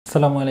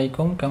আসসালামু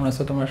আলাইকুম, কেমন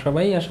আছো তোমরা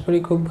সবাই? আশা করি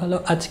খুব ভালো।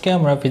 আজকে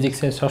আমরা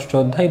ফিজিক্সের ষষ্ঠ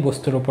অধ্যায়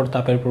বস্তুর উপর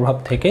তাপের প্রভাব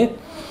থেকে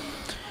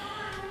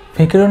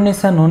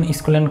𝘂𝐵𝑠𝑠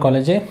স্কুল অ্যান্ড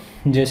কলেজে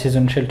যে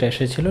সৃজনশীলটা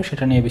এসেছিল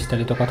সেটা নিয়ে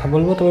বিস্তারিত কথা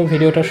বলবো। তবে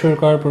ভিডিওটা শুরু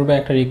করার পূর্বে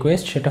একটা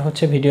রিকোয়েস্ট, সেটা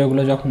হচ্ছে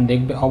ভিডিওগুলো যখন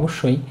দেখবে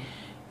অবশ্যই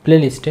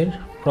প্লেলিস্টের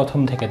প্রথম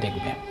থেকে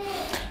দেখবে,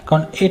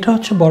 কারণ এটা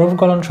হচ্ছে বরফ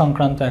গলন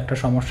সংক্রান্ত একটা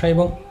সমস্যা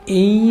এবং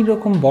এই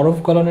রকম বরফ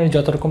গলনের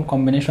যত রকম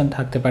কম্বিনেশন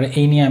থাকতে পারে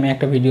এই নিয়ে আমি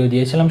একটা ভিডিও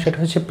দিয়েছিলাম, সেটা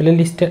হচ্ছে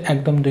প্লেলিস্টের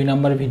একদম 2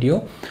 নম্বর ভিডিও।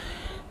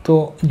 তো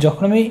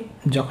যখন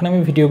আমি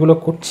ভিডিওগুলো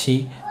করছি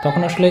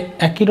তখন আসলে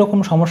একই রকম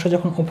সমস্যা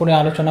যখন উপরে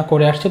আলোচনা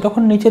করে আসছে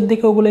তখন নিচের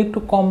দিকে ওগুলো একটু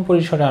কম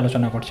পরিসরে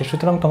আলোচনা করছে।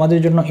 সুতরাং তোমাদের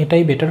জন্য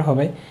এটাই বেটার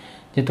হবে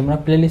যে তোমরা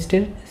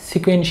প্লেলিস্টের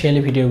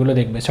সিকোয়েন্সিয়ালি ভিডিওগুলো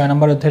দেখবে। 6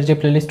 নম্বর অধ্যায়ের যে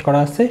প্লেলিস্ট করা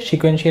আছে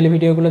সিকোয়েন্সিয়ালি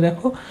ভিডিওগুলো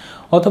দেখো,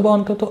 অথবা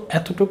অন্তত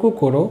এতটুকু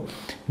করো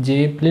যে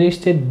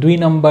প্লেলিস্টের 2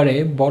 নম্বরে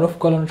বরফ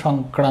গলন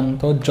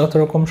সংক্রান্ত যত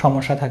রকম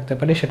সমস্যা থাকতে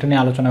পারে সেটা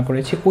নিয়ে আলোচনা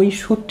করেছি, ওই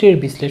সূত্রের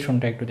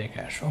বিশ্লেষণটা একটু দেখে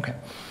আসো। ওকে,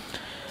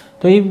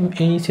 তো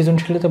এই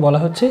সৃজনশীলতে বলা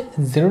হচ্ছে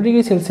 0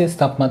 ডিগ্রি সেলসিয়াস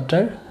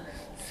তাপমাত্রার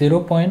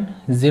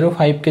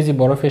 0.05 কেজি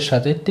বরফের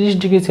সাথে 30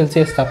 ডিগ্রি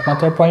সেলসিয়াস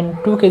তাপমাত্রার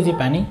 0.2 কেজি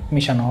পানি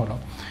মিশানো হলো।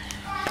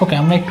 ওকে,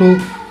 আমরা একটু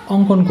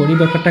অঙ্কন করি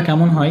ব্যাপারটা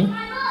কেমন হয়।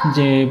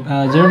 যে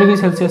 0 ডিগ্রি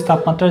সেলসিয়াস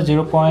তাপমাত্রার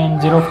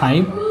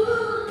 0.05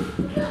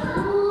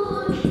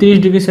 30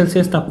 ডিগ্রি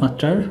সেলসিয়াস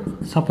তাপমাত্রার,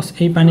 সাপোজ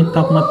এই পানির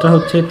তাপমাত্রা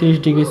হচ্ছে 30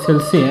 ডিগ্রি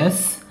সেলসিয়াস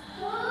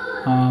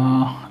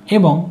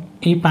এবং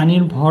এই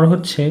পানির ভর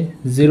হচ্ছে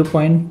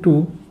 0.2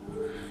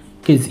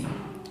 কেজি,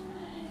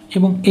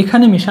 এবং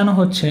এখানে মেশানো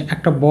হচ্ছে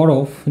একটা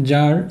বরফ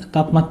যার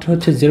তাপমাত্রা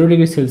হচ্ছে 0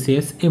 ডিগ্রি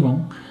সেলসিয়াস এবং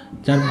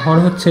যার ভর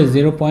হচ্ছে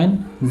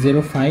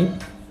 0.05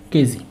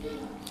 কেজি।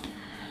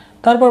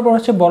 তারপর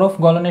হচ্ছে বরফ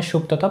গলনের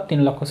সুপ্ত তাপ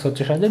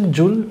 3,36,000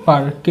 জুল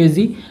পার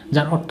কেজি,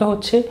 যার অর্থ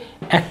হচ্ছে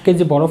 1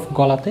 কেজি বরফ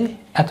গলাতে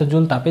এত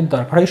জুল তাপের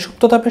দরকার হয়।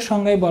 সুপ্ত তাপের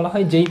সংজ্ঞায় বলা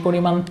হয় যেই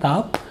পরিমাণ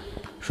তাপ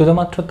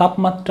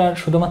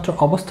শুধুমাত্র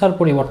অবস্থার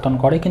পরিবর্তন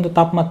করে কিন্তু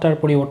তাপমাত্রার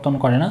পরিবর্তন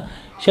করে না,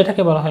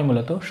 সেটাকে বলা হয়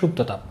মূলত সুপ্ত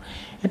তাপ।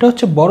 এটা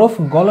হচ্ছে বরফ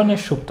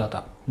গলনের সুপ্ত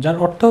তাপ, যার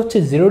অর্থ হচ্ছে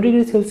 0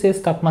 ডিগ্রি সেলসিয়াস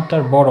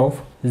তাপমাত্রার বরফ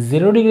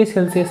 0 ডিগ্রি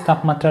সেলসিয়াস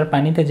তাপমাত্রার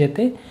পানিতে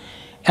যেতে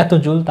এত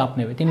জুল তাপ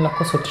নেবে,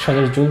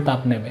 3,36,000 জুল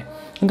তাপ নেবে।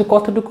 কিন্তু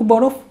কতটুকু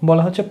বরফ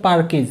বলা হচ্ছে পার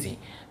কেজি,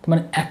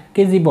 মানে 1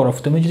 কেজি বরফ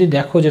তুমি যদি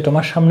দেখো যে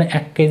তোমার সামনে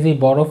 1 কেজি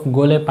বরফ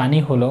গলে পানি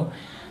হলো,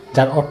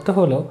 যার অর্থ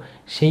হলো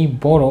সেই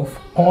বরফ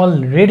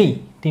অলরেডি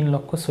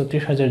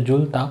 3,36,000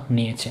 জুল তাপ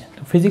নিয়েছে।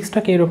 তো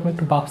ফিজিক্সটাকে এরকম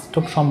একটু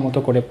বাস্তবসম্মত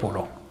করে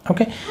পড়ো।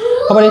 ওকে,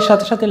 আবার এর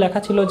সাথে সাথে লেখা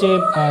ছিল যে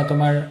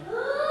তোমার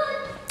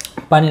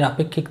পানির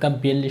আপেক্ষিক তাপ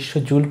 4200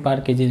 জুল পার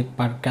কেজি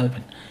পার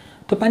ক্যালভিন।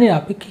 তো পানির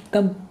আপেক্ষিক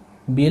তাপ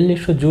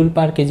 4200 জুল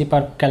পার কেজি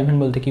পার ক্যালভিন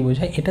বলতে কি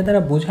বোঝায়? এটা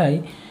দ্বারা বোঝায়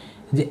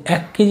যে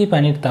 1 কেজি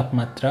পানির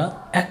তাপমাত্রা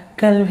 1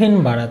 ক্যালভিন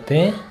বাড়াতে,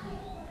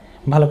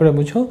 ভালো করে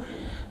বুঝো,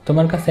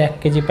 তোমার কাছে 1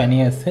 কেজি পানি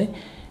আছে,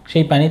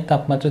 সেই পানির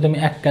তাপমাত্রা তুমি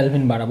 1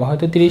 ক্যালভিন বাড়াবো,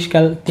 হয়তো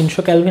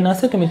 300 ক্যালভিন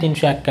আছে, তুমি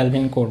 301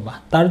 ক্যালভিন করবা,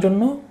 তার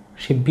জন্য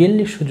সে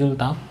 4200 জুল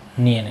তাপ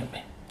নিয়ে নেবে,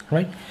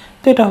 রাইট?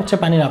 তো এটা হচ্ছে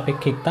পানির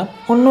আপেক্ষিক তাপ।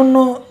 অন্য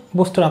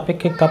বস্তুর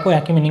আপেক্ষিক তাপও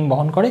একই মিনিং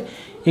বহন করে,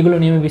 এগুলো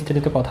নিয়ে আমি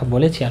বিস্তারিত কথা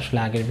বলেছি আসলে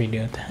আগের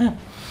ভিডিওতে। হ্যাঁ,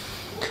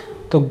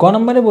 তো গ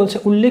নম্বরে বলছে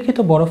উল্লেখিত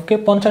বরফকে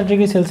 50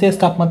 ডিগ্রি সেলসিয়াস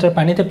তাপমাত্রার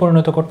পানিতে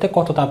পরিণত করতে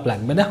কত তাপ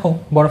লাগবে। দেখো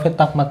বরফের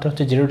তাপমাত্রা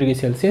হচ্ছে 0 ডিগ্রি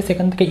সেলসিয়াস,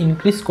 এখান থেকে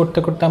ইনক্রিজ করতে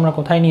করতে আমরা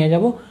কোথায় নিয়ে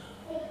যাব?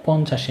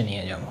 50-এ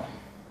নিয়ে যাব।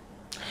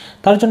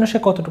 তার জন্য সে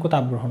কতটুকু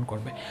তাপ গ্রহণ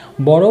করবে?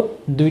 বরফ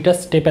 2টা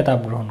স্টেপে তাপ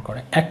গ্রহণ করে।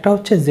 একটা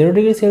হচ্ছে 0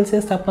 ডিগ্রি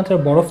সেলসিয়াস তাপমাত্রার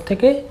বরফ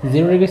থেকে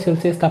 0 ডিগ্রি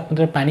সেলসিয়াস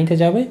তাপমাত্রার পানিতে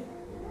যাবে,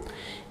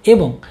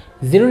 এবং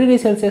 0 ডিগ্রি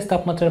সেলসিয়াস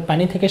তাপমাত্রার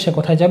পানি থেকে সে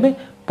কোথায় যাবে?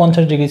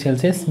 50 ডিগ্রি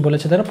সেলসিয়াস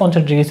বলেছে তারা,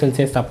 50 ডিগ্রি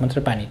সেলসিয়াস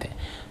তাপমাত্রার পানিতে।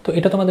 তো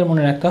এটা তোমাদের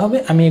মনে রাখতে হবে,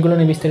 আমি এগুলো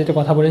নিয়ে বিস্তারিত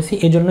কথা বলেছি,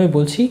 এই জন্যই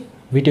বলছি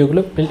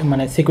ভিডিওগুলো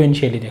মানে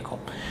সিকোয়েন্সিয়ালি দেখো।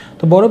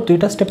 তো বরফ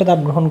 2টা স্টেপে তাপ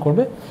গ্রহণ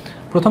করবে।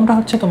 প্রথমটা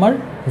হচ্ছে তোমার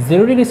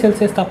 0 ডিগ্রি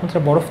সেলসিয়াস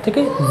তাপমাত্রার বরফ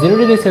থেকে 0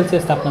 ডিগ্রি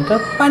সেলসিয়াস তাপমাত্রার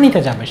পানিতে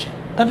যাবে সে।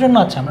 তার জন্য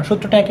আচ্ছা আমরা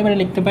সূত্রটা একেবারে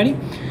লিখতে পারি।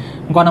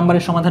 গ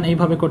নম্বরের সমাধান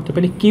এইভাবে করতে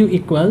পারি, Q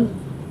 =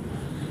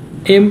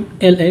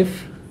 mLF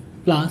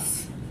plus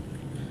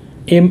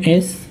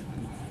ms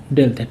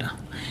delta.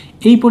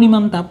 এই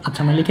পরিমাণ তাপ, আচ্ছা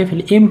আমরা লিখে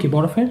ফেলি, m কি?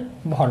 বরফের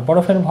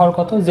ভর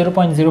কত?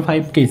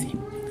 0.05 কেজি।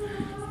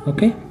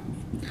 ওকে,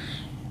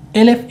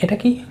 LF এটা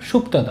কি?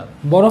 সুপ্ত তাপ,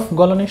 বরফ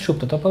গলনের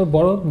সুপ্ত তাপ।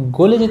 বরফ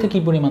গলে যেতে কি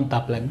পরিমাণ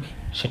তাপ লাগবে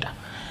সেটা।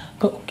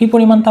 তো কি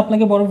পরিমাণ তাপ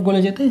লাগে বরফ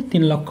গলে যেতে?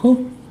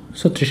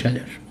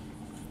 3,36,000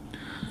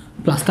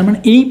 প্লাস, তার মানে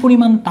এই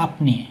পরিমাণ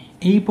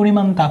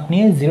তাপ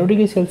নিয়ে 0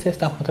 ডিগ্রি সেলসিয়াস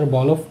তাপমাত্রার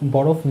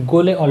বরফ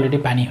গলে অলরেডি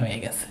পানি হয়ে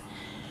গেছে।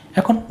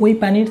 এখন ওই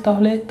পানির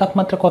তাহলে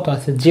তাপমাত্রা কত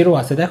আছে? 0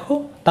 আছে। দেখো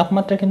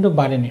তাপমাত্রা কিন্তু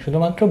বাড়েনি,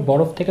 শুধুমাত্র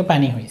বরফ থেকে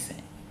পানি হয়েছে,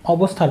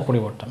 অবস্থার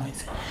পরিবর্তন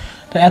হয়েছে।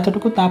 তো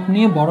এতটুকু তাপ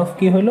নিয়ে বরফ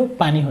কি হলো?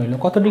 পানি হইলো।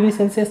 কত ডিগ্রি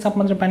সেলসিয়াস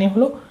তাপমাত্রার পানি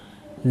হলো?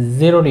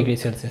 0 ডিগ্রি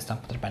সেলসিয়াস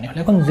তাপমাত্রার পানি হলো।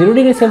 এখন 0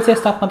 ডিগ্রি সেলসিয়াস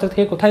তাপমাত্রা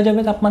থেকে কোথায়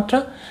যাবে? তাপমাত্রা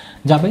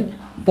যাবে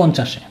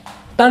 50-এ।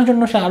 তার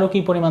জন্য সে আরও কী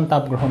পরিমাণ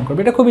তাপ গ্রহণ করবে?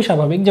 এটা খুবই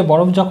স্বাভাবিক যে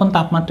বরফ যখন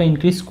তাপমাত্রা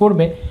ইনক্রিজ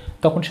করবে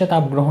তখন সে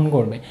তাপ গ্রহণ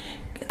করবে।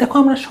 দেখো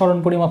আমরা সরণ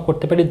পরিমাপ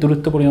করতে পারি,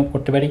 দূরত্ব পরিমাপ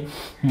করতে পারি,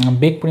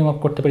 বেগ পরিমাপ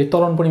করতে পারি,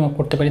 ত্বরণ পরিমাপ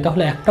করতে পারি,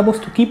 তাহলে একটা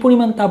বস্তু কী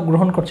পরিমাণ তাপ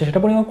গ্রহণ করছে সেটা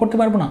পরিমাপ করতে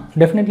পারবো না?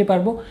 ডেফিনেটলি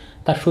পারবো।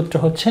 তার সূত্র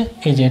হচ্ছে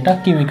এই যে এটা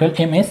Q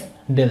 = ms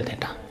Δθ।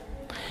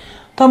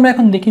 তো আমরা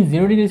এখন দেখি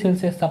 0 ডিগ্রি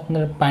সেলসিয়াস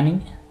তাপমাত্রার পানি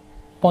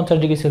 50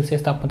 ডিগ্রি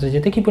সেলসিয়াস তাপমাত্রা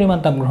যেতে কী পরিমাণ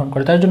তাপ গ্রহণ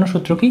করে, তার জন্য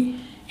সূত্র কি?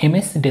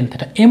 ms Δθ।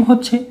 m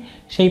হচ্ছে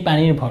সেই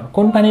পানির ভর।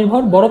 কোন পানির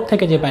ভর? বরফ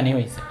থেকে যে পানি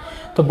হয়েছে।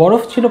 তো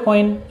বরফ ছিল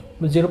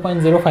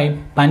 0.05,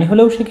 পানি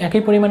হলেও সে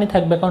একই পরিমাণে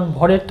থাকবে, কারণ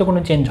ভরের তো কোনো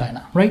চেঞ্জ হয়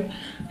না, রাইট?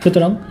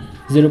 সুতরাং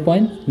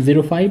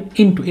 0.05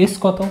 ইন্টু এস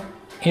কত?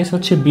 এস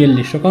হচ্ছে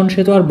 4200, কারণ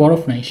সে তো আর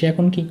বরফ নাই, সে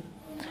এখন কি?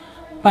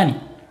 পানি,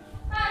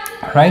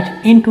 রাইট?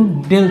 ইন্টু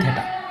Δθ।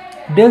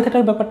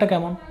 Δθর ব্যাপারটা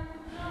কেমন?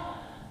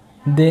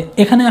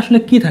 এখানে আসলে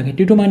কি থাকে?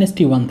 T2 -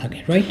 T1 থাকে,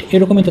 রাইট?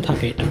 এরকমই তো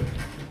থাকে এটা,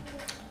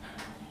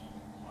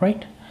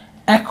 রাইট?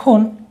 এখন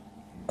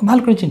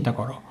ভালো করে চিন্তা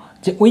করো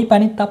যে ওই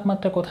পানির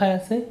তাপমাত্রা কোথায়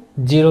আছে?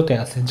 0-তে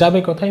আছে, যাবে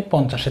কোথায়?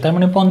 50-এ। তার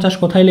মানে 50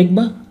 কোথায়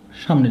লিখবা?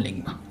 সামনে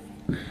লিখবা,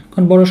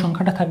 কারণ বড়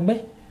সংখ্যাটা থাকবে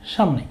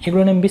সামনে।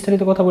 এগুলো নিয়ে আমি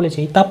বিস্তারিত কথা বলেছি,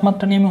 এই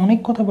তাপমাত্রা নিয়ে আমি অনেক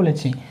কথা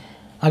বলেছি,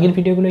 আগের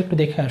ভিডিওগুলো একটু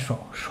দেখে আসো,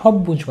 সব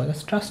বুঝবা,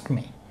 জাস্ট ট্রাস্ট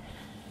মি।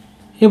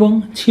 এবং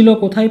ছিল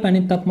কোথায়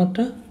পানির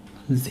তাপমাত্রা?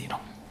 0।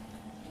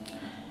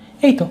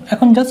 এই তো,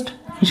 এখন জাস্ট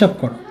হিসাব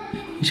করো,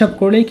 হিসাব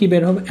করলেই কি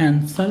বের হবে?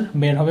 অ্যান্সার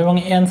বের হবে, এবং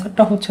এই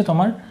অ্যান্সারটা হচ্ছে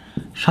তোমার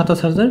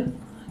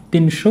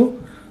 27300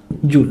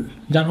 জুল,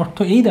 যার অর্থ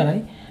এই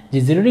দাঁড়ায় যে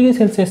 0 ডিগ্রি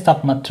সেলসিয়াস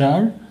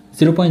তাপমাত্রার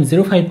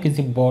 0.05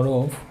 কেজি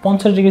বরফ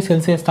 50 ডিগ্রি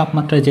সেলসিয়াস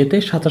তাপমাত্রায় যেতে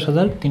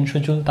 27300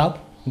 জুল তাপ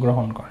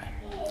গ্রহণ করে।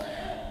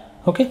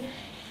 ওকে,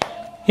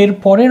 এর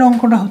পরের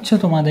অঙ্কটা হচ্ছে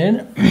তোমাদের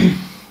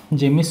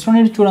যে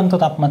মিশ্রণের চূড়ান্ত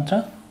তাপমাত্রা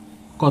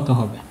কত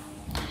হবে।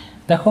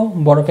 দেখো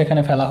বরফ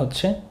এখানে ফেলা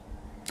হচ্ছে,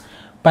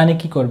 পানি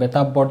কি করবে?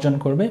 তাপ বর্জন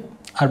করবে,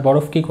 আর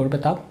বরফ কি করবে?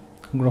 তাপ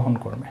গ্রহণ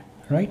করবে,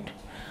 রাইট?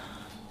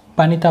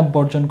 পানি তাপ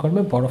বর্জন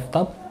করবে, বরফ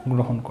তাপ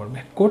গ্রহণ করবে।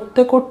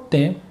 করতে করতে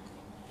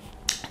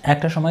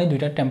একটা সময়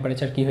দুইটার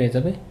টেম্পারেচার কি হয়ে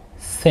যাবে?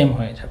 সেম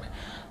হয়ে যাবে,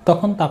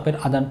 তখন তাপের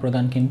আদান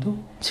প্রদান কিন্তু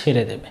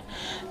ছেড়ে দেবে।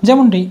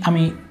 যেমনটি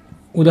আমি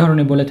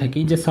উদাহরণে বলে থাকি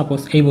যে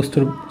সাপোজ এই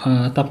বস্তুর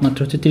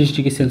তাপমাত্রা হচ্ছে 30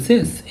 ডিগ্রি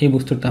সেলসিয়াস, এই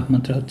বস্তুর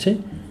তাপমাত্রা হচ্ছে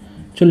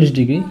 40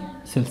 ডিগ্রি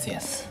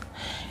সেলসিয়াস।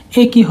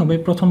 এ কী হবে?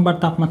 প্রথমবার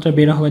তাপমাত্রা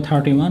বেড়ে হবে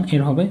 31,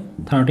 এর হবে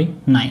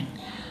 39,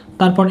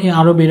 তারপর এ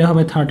আরও বেড়ে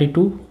হবে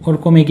 32, ওর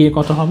কমে গিয়ে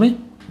কত হবে?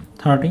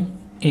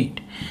 38,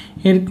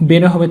 এর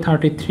বেড়ে হবে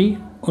 33,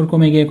 ওর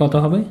কমে গিয়ে কত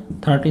হবে?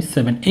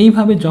 37।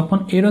 এইভাবে যখন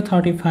এরও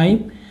 35,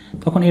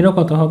 তখন এরও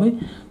কত হবে?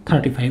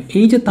 35।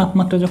 এই যে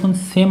তাপমাত্রা যখন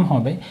সেম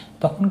হবে,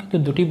 তখন কিন্তু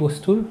দুটি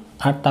বস্তুর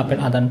আর তাপের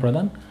আদান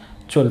প্রদান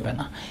চলবে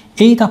না।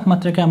 এই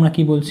তাপমাত্রাকে আমরা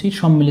কি বলছি?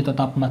 সম্মিলিত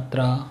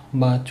তাপমাত্রা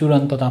বা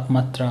চূড়ান্ত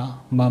তাপমাত্রা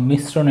বা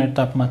মিশ্রণের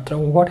তাপমাত্রা,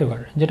 হোয়াট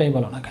এভার যেটাই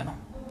বলো না কেন।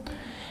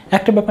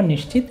 একটা ব্যাপার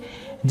নিশ্চিত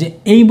যে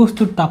এই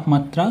বস্তুর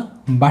তাপমাত্রা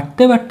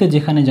বাড়তে বাড়তে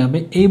যেখানে যাবে,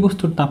 এই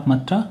বস্তুর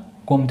তাপমাত্রা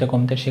কমতে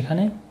কমতে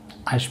সেখানে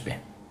আসবে,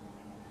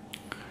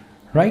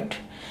 রাইট?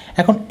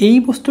 এখন এই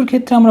বস্তুর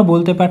ক্ষেত্রে আমরা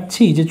বলতে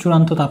পারছি যে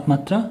চূড়ান্ত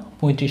তাপমাত্রা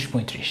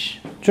 35।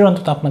 চূড়ান্ত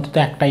তাপমাত্রা তো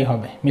একটাই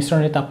হবে,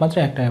 মিশ্রণের তাপমাত্রা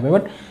একটাই হবে,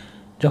 বাট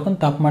যখন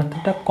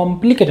তাপমাত্রাটা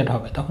কমপ্লিকেটেড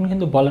হবে তখন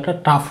কিন্তু বলাটা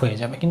টাফ হয়ে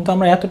যাবে। কিন্তু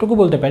আমরা এতটুকু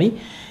বলতে পারি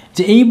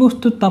যে এই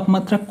বস্তুর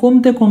তাপমাত্রা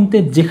কমতে কমতে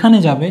যেখানে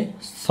যাবে,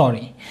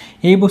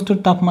 এই বস্তুর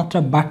তাপমাত্রা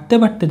বাড়তে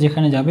বাড়তে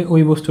যেখানে যাবে,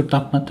 ওই বস্তুর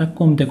তাপমাত্রা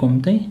কমতে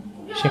কমতেই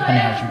সেখানে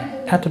আসবে।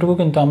 এতটুকু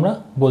কিন্তু আমরা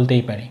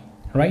বলতেই পারি,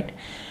 রাইট?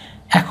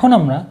 এখন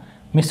আমরা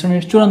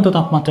মিশ্রণের চূড়ান্ত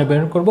তাপমাত্রা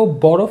বের করব।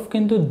 বরফ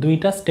কিন্তু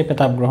দুইটা স্টেপে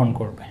তাপ গ্রহণ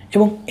করবে,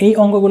 এবং এই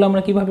অঙ্কগুলো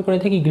আমরা কিভাবে করে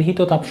থাকি? গৃহীত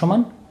তাপ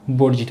সমান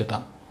বর্জিত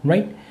তাপ,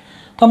 রাইট?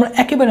 তো আমরা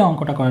একেবারে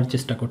অঙ্কটা করার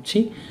চেষ্টা করছি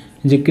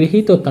যে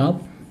গৃহীত তাপ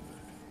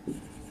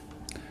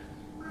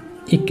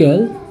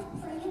ইকুয়াল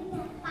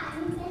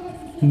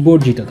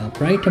বর্জিত তাপ,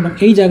 রাইট? এবং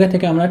এই জায়গা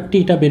থেকে আমরা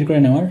টিটা বের করে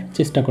নেওয়ার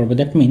চেষ্টা করব,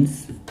 দ্যাট মিনস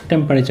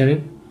টেম্পারেচারের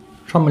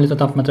সম্মিলিত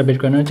তাপমাত্রা বের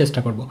করে নেওয়ার চেষ্টা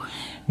করব।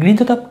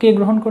 গৃহীত তাপ কে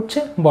গ্রহণ করছে?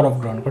 বরফ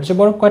গ্রহণ করছে।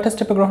 বরফ কয়টা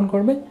স্টেপে গ্রহণ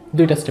করবে?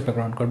 দুইটা স্টেপে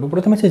গ্রহণ করবে।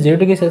 প্রথমে হচ্ছে 0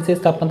 ডিগ্রি সেলসিয়াস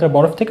তাপমাত্রা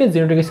বরফ থেকে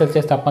 0 ডিগ্রি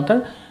সেলসিয়াস তাপমাত্রার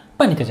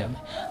পানিতে যাবে।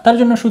 তার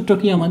জন্য সূত্র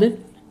কি আমাদের?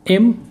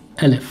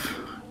 mLF।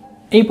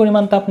 এই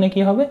পরিমাণ তাপ নিয়ে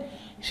কী হবে?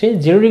 সে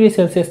 0 ডিগ্রি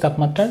সেলসিয়াস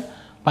তাপমাত্রার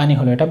পানি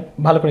হলো। এটা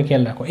ভালো করে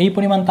খেয়াল রাখো, এই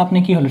পরিমাণ তাপ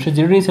নিয়ে কী হলো? সে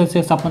 0 ডিগ্রি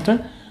সেলসিয়াস তাপমাত্রার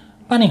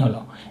পানি হলো।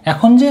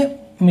 এখন যে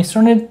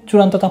মিশ্রণের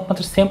চূড়ান্ত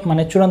তাপমাত্রা সেম,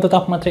 মানে চূড়ান্ত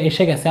তাপমাত্রা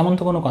এসে গেছে এমন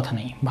তো কোনো কথা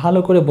নেই, ভালো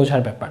করে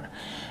বোঝার ব্যাপার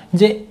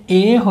যে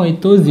এ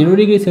হয়তো 0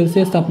 ডিগ্রি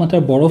সেলসিয়াস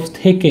তাপমাত্রার বরফ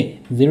থেকে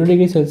 0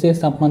 ডিগ্রি সেলসিয়াস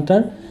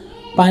তাপমাত্রার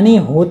পানি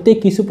হতে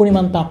কিছু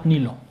পরিমাণ তাপ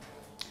নিল।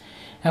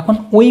 এখন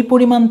ওই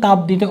পরিমাণ তাপ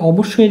দিতে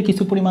অবশ্যই এর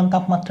কিছু পরিমাণ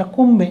তাপমাত্রা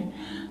কমবে।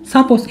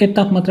 সাপোজ এর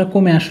তাপমাত্রা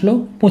কমে আসলো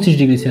 25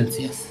 ডিগ্রি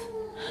সেলসিয়াস,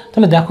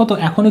 তাহলে দেখো তো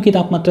এখনও কি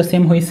তাপমাত্রা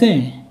সেম হয়েছে,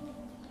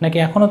 নাকি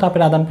এখনও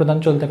তাপের আদান প্রদান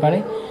চলতে পারে?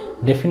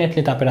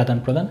 ডেফিনেটলি তাপের আদান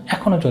প্রদান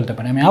এখনও চলতে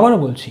পারে। আমি আবারও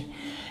বলছি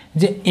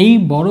যে এই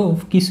বরফ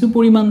কিছু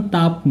পরিমাণ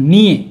তাপ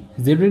নিয়ে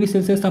 0 ডিগ্রি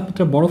সেলসিয়াস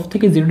তাপমাত্রা বরফ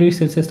থেকে 0 ডিগ্রি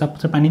সেলসিয়াস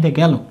তাপমাত্রা পানিতে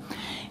গেল,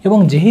 এবং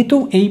যেহেতু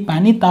এই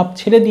পানি তাপ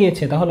ছেড়ে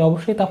দিয়েছে তাহলে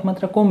অবশ্যই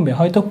তাপমাত্রা কমবে,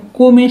 হয়তো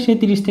কমে সে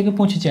 30 থেকে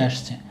 25-এ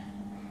আসছে।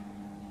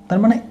 তার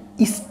মানে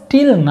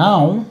স্টিল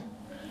নাও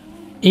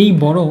এই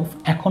বরফ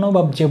এখনও,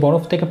 বা যে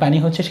বরফ থেকে পানি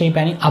হচ্ছে সেই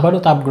পানি আবারও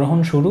তাপ গ্রহণ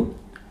শুরু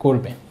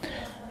করবে,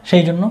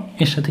 সেই জন্য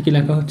এর সাথে কি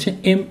লেখা হচ্ছে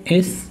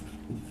ms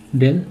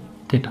del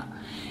theta।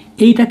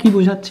 এইটা কি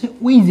বোঝাচ্ছে,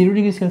 ওই 0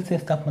 ডিগ্রি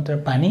সেলসিয়াস তাপমাত্রার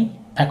পানি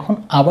এখন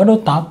আবারও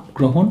তাপ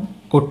গ্রহণ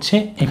করছে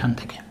এখান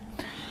থেকে।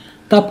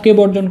 তাপকে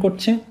বর্জন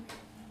করছে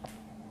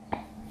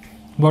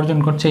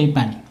এই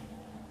পানি।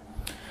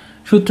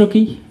 সূত্র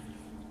কি,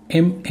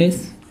 ms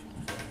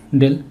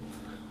del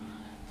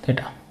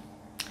theta।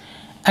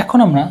 এখন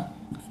আমরা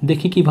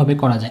দেখি কিভাবে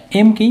করা যায়।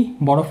 m কি,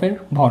 বরফের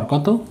ভর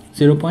কত,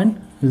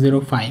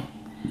 0.05,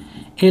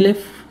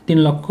 LF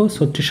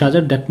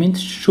 3,36,000, দ্যাট মিনস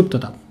সুপ্ত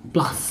তাপ,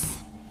 প্লাস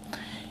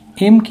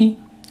m কি,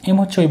 m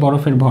হচ্ছে ওই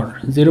বরফের ভর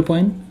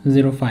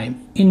 0.05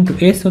 ইন্টু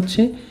s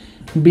হচ্ছে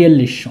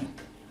 4200,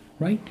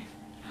 রাইট।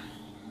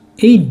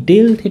 এই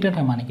ডেল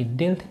থিটাটা মানে কি,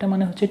 ডেল থিটা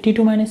মানে হচ্ছে T2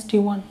 -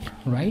 T1,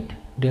 right.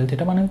 Del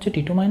theta মানে হচ্ছে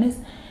T2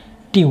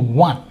 -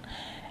 T1।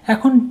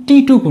 এখন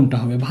T2 কোনটা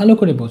হবে ভালো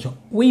করে বোঝো।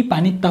 ওই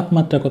পানির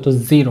তাপমাত্রা কত,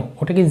 0,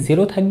 ওটা কি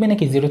 0 থাকবে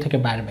নাকি 0 থেকে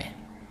বাড়বে,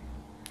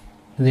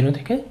 0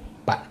 থেকে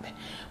বাড়বে।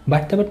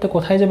 বাড়তে বাড়তে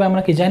কোথায় যাবে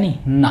আমরা কি জানি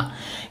না,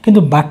 কিন্তু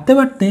বাড়তে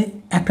বাড়তে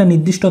একটা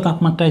নির্দিষ্ট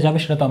তাপমাত্রায় যাবে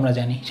সেটা তো আমরা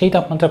জানি। সেই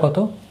তাপমাত্রা কত,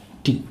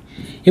 T।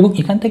 এবং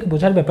এখান থেকে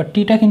বোঝার ব্যাপার,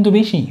 Tটা কিন্তু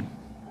বেশি,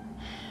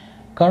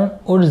 কারণ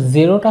ওর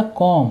 0টা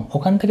কম,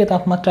 ওখান থেকে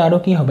তাপমাত্রা আরও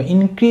কি হবে,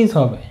 ইনক্রিজ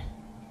হবে।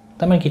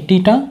 তার মানে কি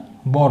Tটা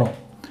বড়,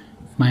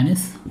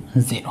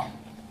 -0,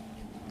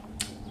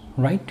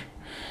 রাইট।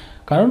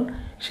 কারণ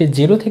সে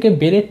 0 থেকে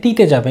বেড়ে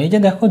টিতে যাবে। এই যে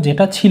দেখো,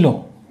 যেটা ছিল,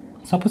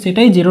 সাপোজ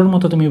এটাই 0-র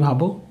মতো তুমি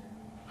ভাবো,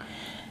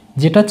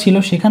 যেটা ছিল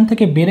সেখান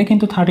থেকে বেড়ে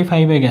কিন্তু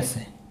 35-এ গেছে,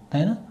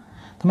 তাই না।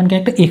 তার মানে কি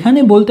একটা এখানে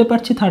বলতে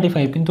পারছি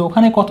 35, কিন্তু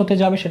ওখানে কততে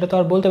যাবে সেটা তো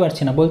আর বলতে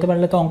পারছি না, বলতে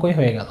পারলে তো অঙ্কই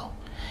হয়ে গেল।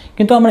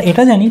 কিন্তু আমরা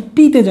এটা জানি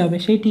টিতে যাবে,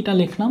 সেই টিটা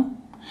লিখলাম।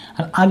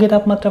 আর আগে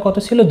তাপমাত্রা কত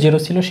ছিল, 0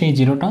 ছিল, সেই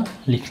 0টা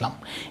লিখলাম।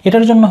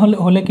 এটার জন্য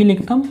হলে কি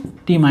লিখতাম,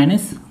 T -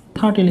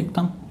 30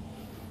 লিখতাম।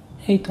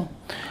 এই তো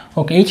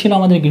ওকে, এই ছিল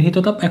আমাদের গৃহীত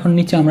তাপ। এখন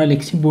নিচে আমরা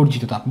লিখছি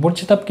বর্জিত তাপ।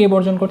 বর্জিত তাপ কে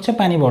বর্জন করছে,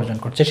 পানি বর্জন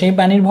করছে। সেই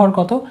পানির ভর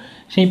কত,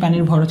 সেই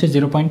পানির ভর হচ্ছে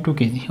 0.2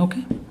 কেজি। ওকে,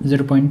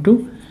 0.2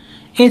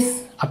 s।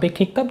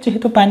 আপেক্ষিক তাপ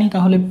যেহেতু পানি,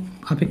 তাহলে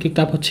আপেক্ষিক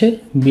তাপ হচ্ছে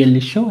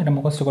 4200, এটা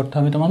মুখস্থ করতে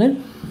হবে তোমাদের।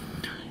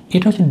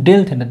 এটা হচ্ছে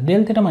ডেল থিটা।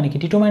 ডেল থিটা মানে কি,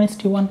 T2 -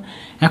 T1।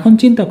 এখন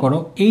চিন্তা করো,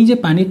 এই যে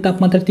পানির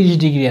তাপমাত্রা 30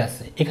 ডিগ্রি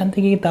আছে, এখান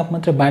থেকে কি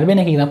তাপমাত্রা বাড়বে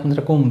নাকি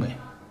তাপমাত্রা কমবে?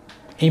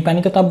 এই পানি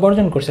তো তাপ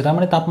বর্জন করছে, তার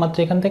মানে তাপমাত্রা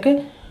এখান থেকে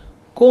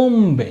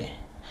কমবে।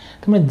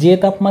 তোমরা যে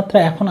তাপমাত্রা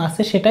এখন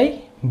আছে সেটাই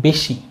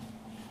বেশি,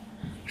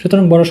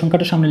 সুতরাং বড়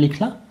সংখ্যাটা সামনে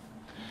লিখলা।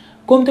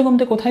 কমতে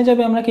কমতে কোথায়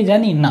যাবে আমরা কি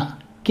জানি না,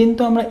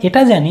 কিন্তু আমরা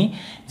এটা জানি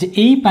যে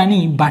এই পানি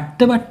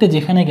বাড়তে বাড়তে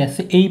যেখানে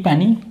গেছে, এই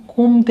পানি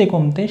কমতে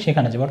কমতে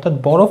সেখানে যাবে। অর্থাৎ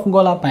বরফ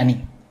গলা পানি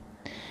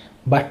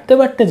বাড়তে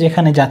বাড়তে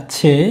যেখানে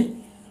যাচ্ছে,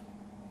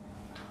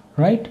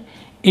 রাইট,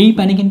 এই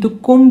পানি কিন্তু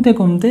কমতে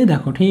কমতে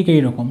দেখো ঠিক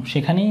এইরকম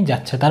সেখানেই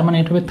যাচ্ছে। তার মানে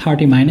এটা হবে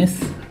 30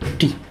 -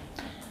 T,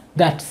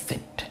 দ্যাটস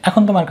ইট।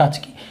 এখন তোমার কাজ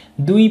কি,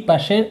 দুই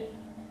পাশের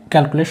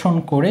ক্যালকুলেশন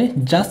করে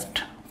just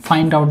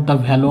find out the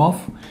value of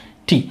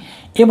T।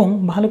 এবং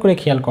ভালো করে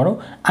খেয়াল করো,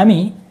 আমি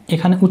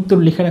এখানে উত্তর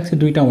লিখে রাখছি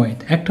দুইটা ওয়েট।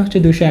 একটা হচ্ছে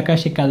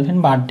 281 কেলভিন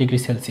বা 8 ডিগ্রি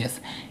সেলসিয়াস।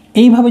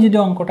 এইভাবে যদি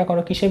অঙ্কটা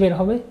করো কিসে বের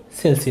হবে,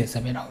 সেলসিয়াসে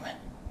বের হবে।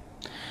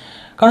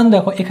 কারণ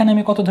দেখো এখানে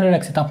আমি কত ধরে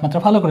রাখছি তাপমাত্রা,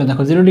 ভালো করে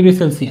দেখো, 0 ডিগ্রি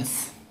সেলসিয়াস,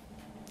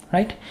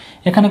 রাইট।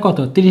 এখানে কত,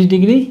 30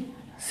 ডিগ্রি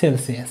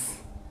সেলসিয়াস।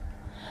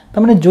 তার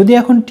মানে যদি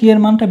এখন T এর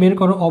মানটা বের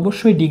করো,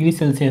 অবশ্যই ডিগ্রি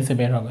সেলসিয়াসে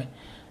বের হবে।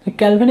 তো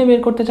ক্যালভিনে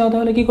বের করতে চাও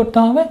তাহলে কি করতে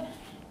হবে,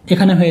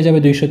 এখানে হয়ে যাবে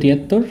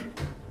 273,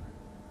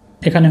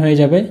 এখানে হয়ে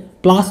যাবে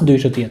প্লাস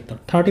 273,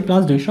 30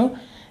 +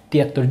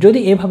 273। যদি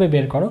এভাবে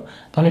বের করো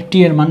তাহলে T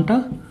এর মানটা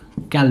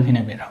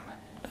ক্যালভিনে বের হবে।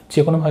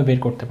 যে কোনোভাবে বের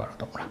করতে পারো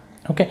তোমরা।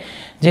 ওকে,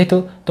 যেহেতু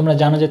তোমরা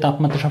জানো যে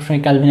তাপমাত্রা সবসময়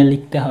ক্যালভিনে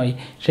লিখতে হয়,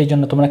 সেই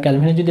জন্য তোমরা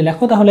ক্যালভিনে যদি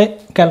লেখো তাহলে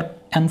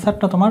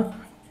অ্যান্সারটা তোমার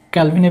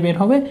ক্যালভিনে বের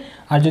হবে।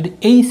 আর যদি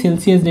এই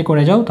সেলসিয়াস দিয়ে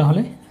করে যাও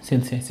তাহলে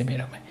সেলসিয়াসে বের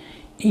হবে।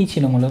 এই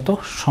ছিল মূলত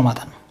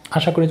সমাধান।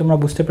 আশা করি তোমরা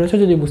বুঝতে পেরেছো।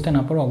 যদি বুঝতে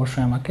না পারো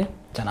অবশ্যই আমাকে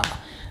জানাবা।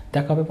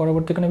 দেখা হবে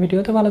পরবর্তী কোনো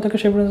ভিডিওতে। ভালো থেকো,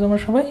 সেই পর্যন্ত তোমরা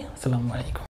সবাই। আসসালামু আলাইকুম।